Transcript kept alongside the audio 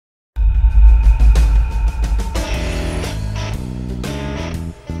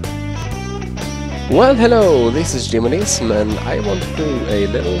Well, hello, this is Gmodism and I want to do a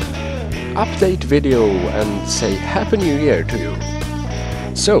little update video and say Happy New Year to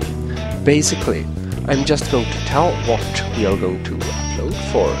you. So, basically, I'm just going to tell what we are going to upload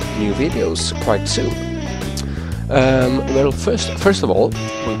for new videos quite soon. Well, first of all,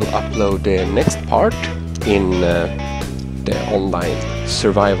 we will upload the next part in the online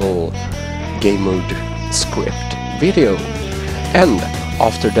survival game mode script video. And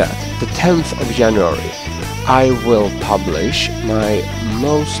after that, the 10th of January, I will publish my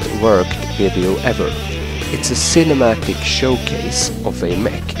most worked video ever. It's a cinematic showcase of a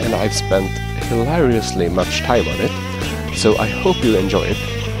mech, and I've spent hilariously much time on it, so I hope you enjoy it.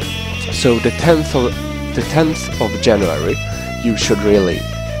 So the 10th of January, you should really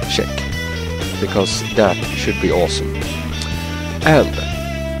check, because that should be awesome. And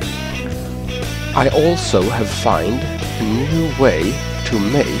I also have found a new way to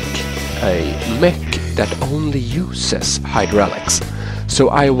make a mech that only uses hydraulics. So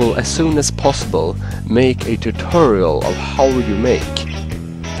I will, as soon as possible, make a tutorial of how you make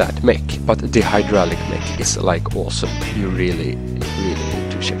that mech. But the hydraulic mech is like awesome. You really need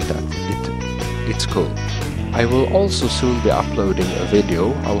to check that. It's cool. I will also soon be uploading a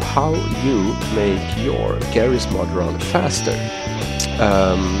video of how you make your Garry's mod run faster.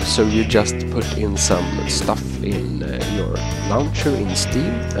 So you just put in some stuff in your launcher in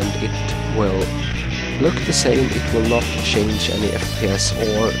Steam and it will look the same. It will not change any FPS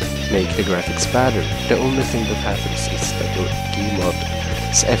or make the graphics better. The only thing that happens is that your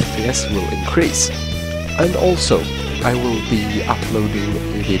Gmod's FPS will increase. And also, I will be uploading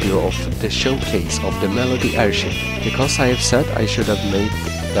a video of the showcase of the Melody airship, because I have said I should have made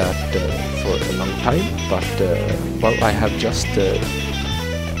that for a long time, but well, I have just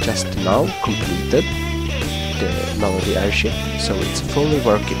now completed the Melody airship, so it's fully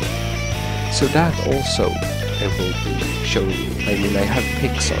working. So that also I will be showing you. I mean, I have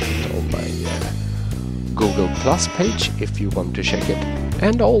pics of it on my Google Plus page if you want to check it.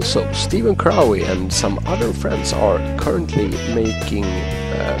 And also, Stephen Crowley and some other friends are currently making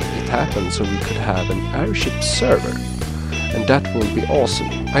it happen so we could have an airship server. And that will be awesome.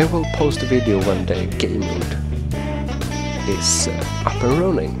 I will post a video when the game mode is up and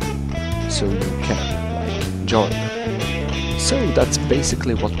running, so you can join. So that's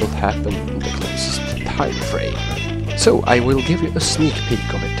basically what will happen in the closest time frame. So I will give you a sneak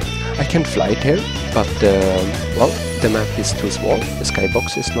peek of it. I can't fly it here, but well, the map is too small. The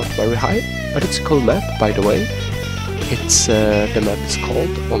skybox is not very high, but it's a cool map, by the way. It's the map is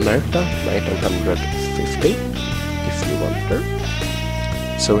called Omerta 1950, if you wonder.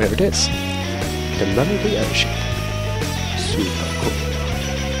 So here it is, the Melody airship. Super cool.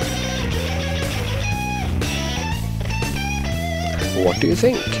 What do you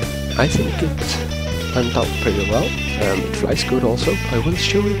think? I think it went out pretty well. It flies good also. I will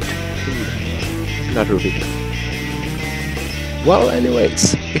show it in another video. Well,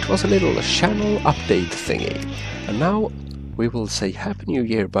 anyways, it was a little channel update thingy. And now we will say Happy New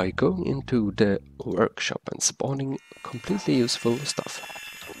Year by going into the workshop and spawning completely useful stuff.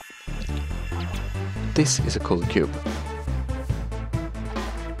 This is a cool cube.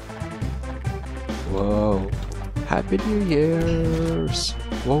 Whoa. Happy New Year's!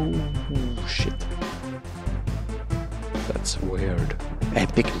 Whoa, shit. That's weird.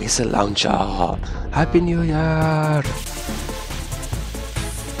 Epic missile launcher! Happy New Year!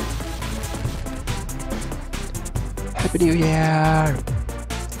 Happy New Year!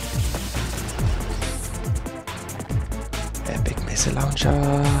 Epic missile launcher!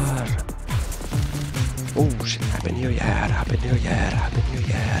 Oh shit, Happy New Year! Happy New Year! Happy New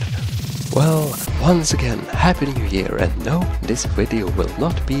Year! Well, once again, Happy New Year, and no, this video will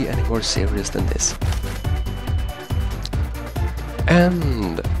not be any more serious than this.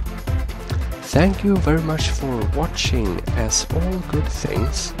 And thank you very much for watching. As all good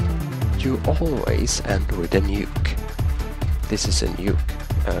things, you always end with a nuke. This is a nuke,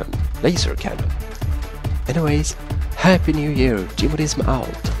 laser cannon. Anyways, Happy New Year, Gmodism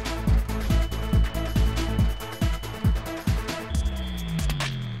out.